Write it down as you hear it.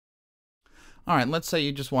All right, let's say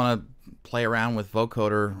you just want to play around with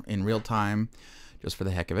Vocoder in real time just for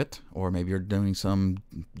the heck of it, or maybe you're doing some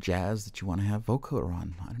jazz that you want to have Vocoder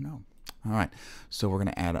on. I don't know. All right, so we're going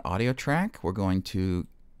to add an audio track. We're going to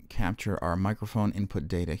capture our microphone input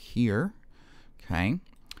data here, okay,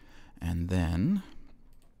 and then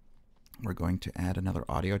we're going to add another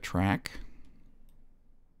audio track.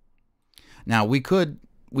 Now we could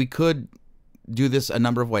do this a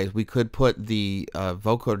number of ways. We could put the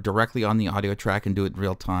vocoder directly on the audio track and do it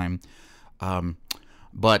real time.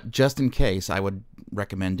 But just in case, I would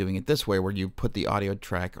recommend doing it this way, where you put the audio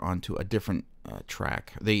track onto a different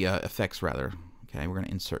track, the effects rather. Okay, we're going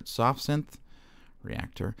to insert soft synth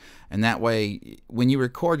reactor, and that way, when you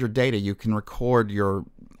record your data, you can record your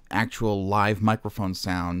actual live microphone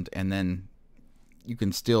sound, and then you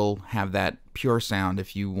can still have that pure sound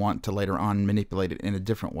if you want to later on manipulate it in a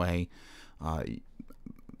different way.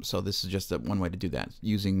 So this is just one way to do that,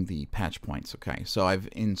 using the patch points. Okay, so I've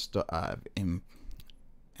added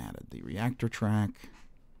the reactor track.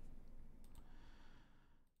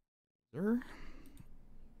 And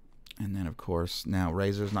then, of course, now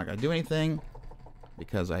Razor's not going to do anything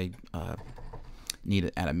because I need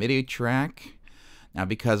to add a MIDI track. Now,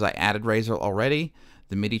 because I added Razor already,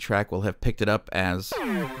 the MIDI track will have picked it up as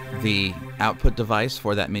the output device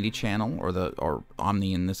for that MIDI channel, or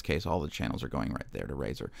Omni in this case. All the channels are going right there to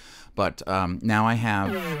Razor. But now I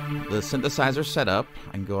have the synthesizer set up.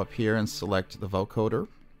 I can go up here and select the vocoder.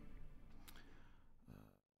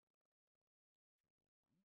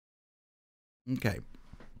 Okay.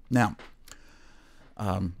 Now,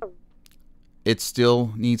 it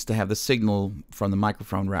still needs to have the signal from the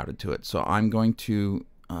microphone routed to it. So I'm going to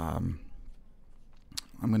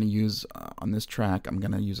use on this track, I'm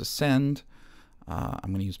going to use a send.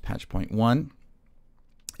 I'm going to use patch point 1.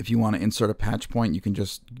 If you want to insert a patch point, you can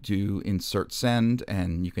just do insert send,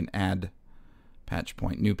 and you can add patch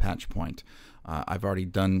point, new patch point. I've already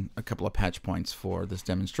done a couple of patch points for this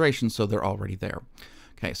demonstration, so they're already there.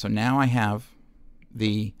 Okay, so now I have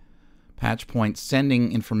the patch point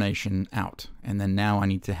sending information out, and then now I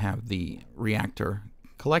need to have the reactor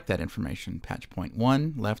collect that information. Patch point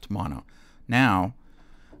 1, left mono. Now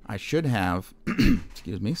I should have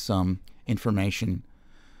excuse me, some information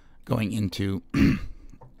going into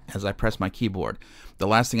as I press my keyboard. The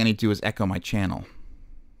last thing I need to do is echo my channel.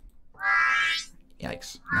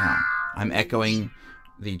 Yikes. Now I'm echoing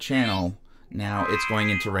the channel. Now it's going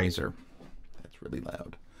into Razor. That's really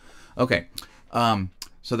loud. Okay,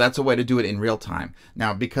 so that's a way to do it in real time.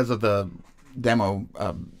 Now, because of the demo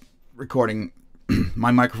recording,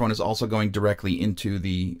 my microphone is also going directly into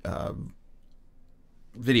the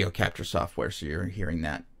video capture software, so you're hearing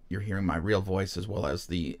that. You're hearing my real voice as well as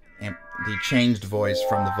the changed voice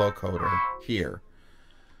from the vocoder here.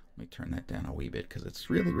 Let me turn that down a wee bit because it's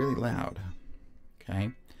really, really loud.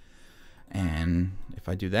 Okay, and if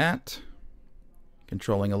I do that,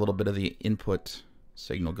 controlling a little bit of the input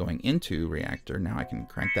signal going into reactor, now I can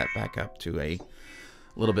crank that back up to a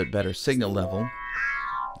little bit better signal level.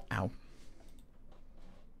 Ow.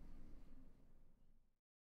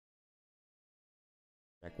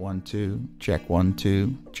 Check 1 2, check 1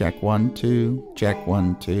 2, check 1 2, check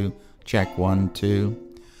 1 2, check 1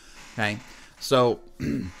 2. Okay, so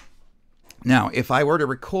now if I were to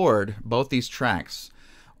record both these tracks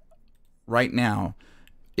right now,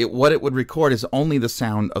 what it would record is only the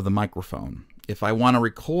sound of the microphone. If I want to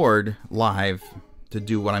record live to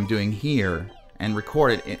do what I'm doing here and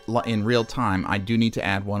record it in real time, I do need to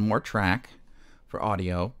add one more track for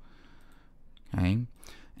audio. Okay,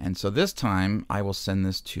 and so this time I will send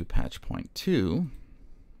this to patch point 2,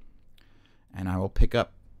 and I will pick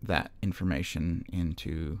up that information in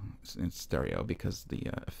stereo because the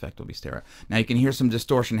effect will be stereo. Now you can hear some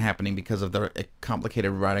distortion happening because of the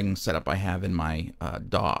complicated routing setup I have in my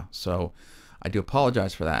DAW, so I do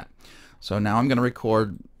apologize for that. So now I'm going to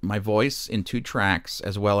record my voice in 2 tracks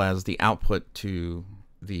as well as the output to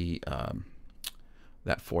the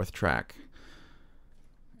that 4th track,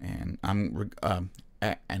 and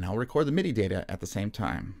I'll record the MIDI data at the same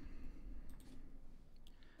time.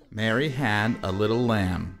 Mary had a little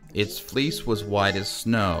lamb. Its fleece was white as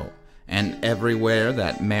snow, and everywhere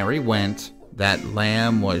that Mary went, that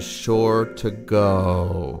lamb was sure to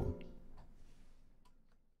go.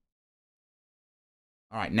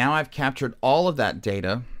 All right, now I've captured all of that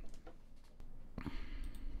data.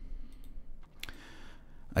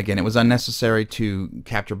 Again, it was unnecessary to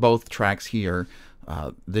capture both tracks here.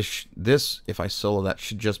 This, if I solo that,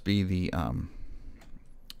 should just be the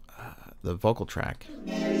vocal track.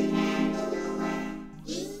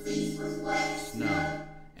 Snow,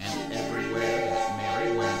 and everywhere that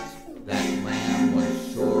Mary went, that lamb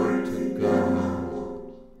was sure to go.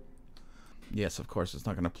 yes, of course, it's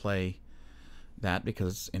not going to play that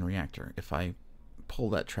because it's in reactor. If I pull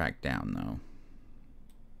that track down, though,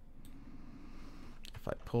 if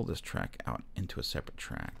I pull this track out into a separate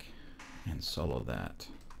track and solo that.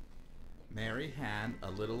 Mary had a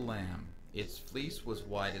little lamb. Its fleece was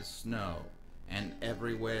white as snow, and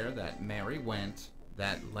everywhere that Mary went,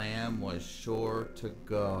 that lamb was sure to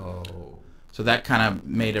go. So that kind of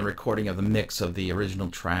made a recording of the mix of the original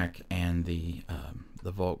track and the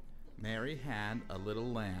vocal. Mary had a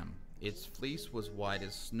little lamb. Its fleece was white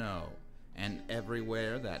as snow, and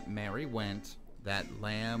everywhere that Mary went, that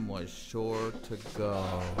lamb was sure to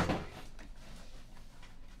go.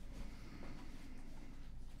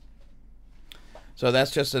 So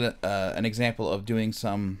that's just an example of doing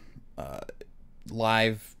some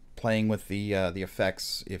live playing with the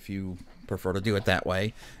effects, if you prefer to do it that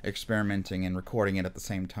way, experimenting and recording it at the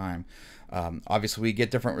same time. Obviously, we get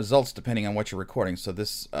different results depending on what you're recording. So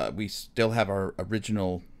this, we still have our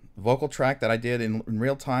original vocal track that I did in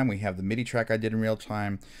real time. We have the MIDI track I did in real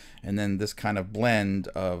time, and then this kind of blend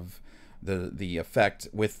of the effect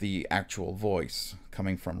with the actual voice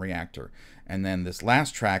coming from Reactor. And then this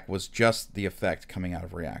last track was just the effect coming out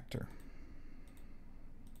of Reactor.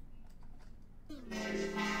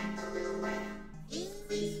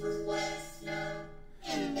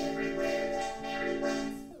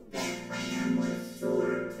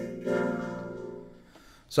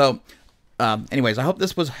 So anyways, I hope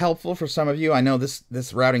this was helpful for some of you. I know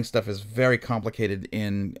this routing stuff is very complicated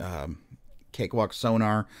in Cakewalk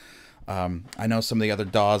Sonar. I know some of the other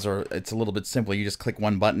DAWs it's a little bit simpler. You just click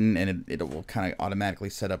one button and it will kind of automatically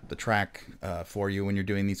set up the track for you when you're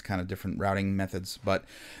doing these kind of different routing methods. But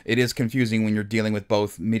it is confusing when you're dealing with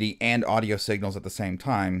both MIDI and audio signals at the same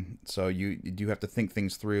time. So you do have to think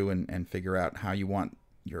things through and figure out how you want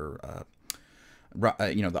your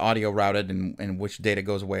the audio routed and which data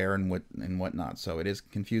goes where and whatnot. So it is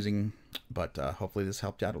confusing, but hopefully this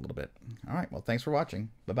helped you out a little bit. All right, well, thanks for watching.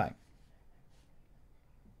 Bye-bye.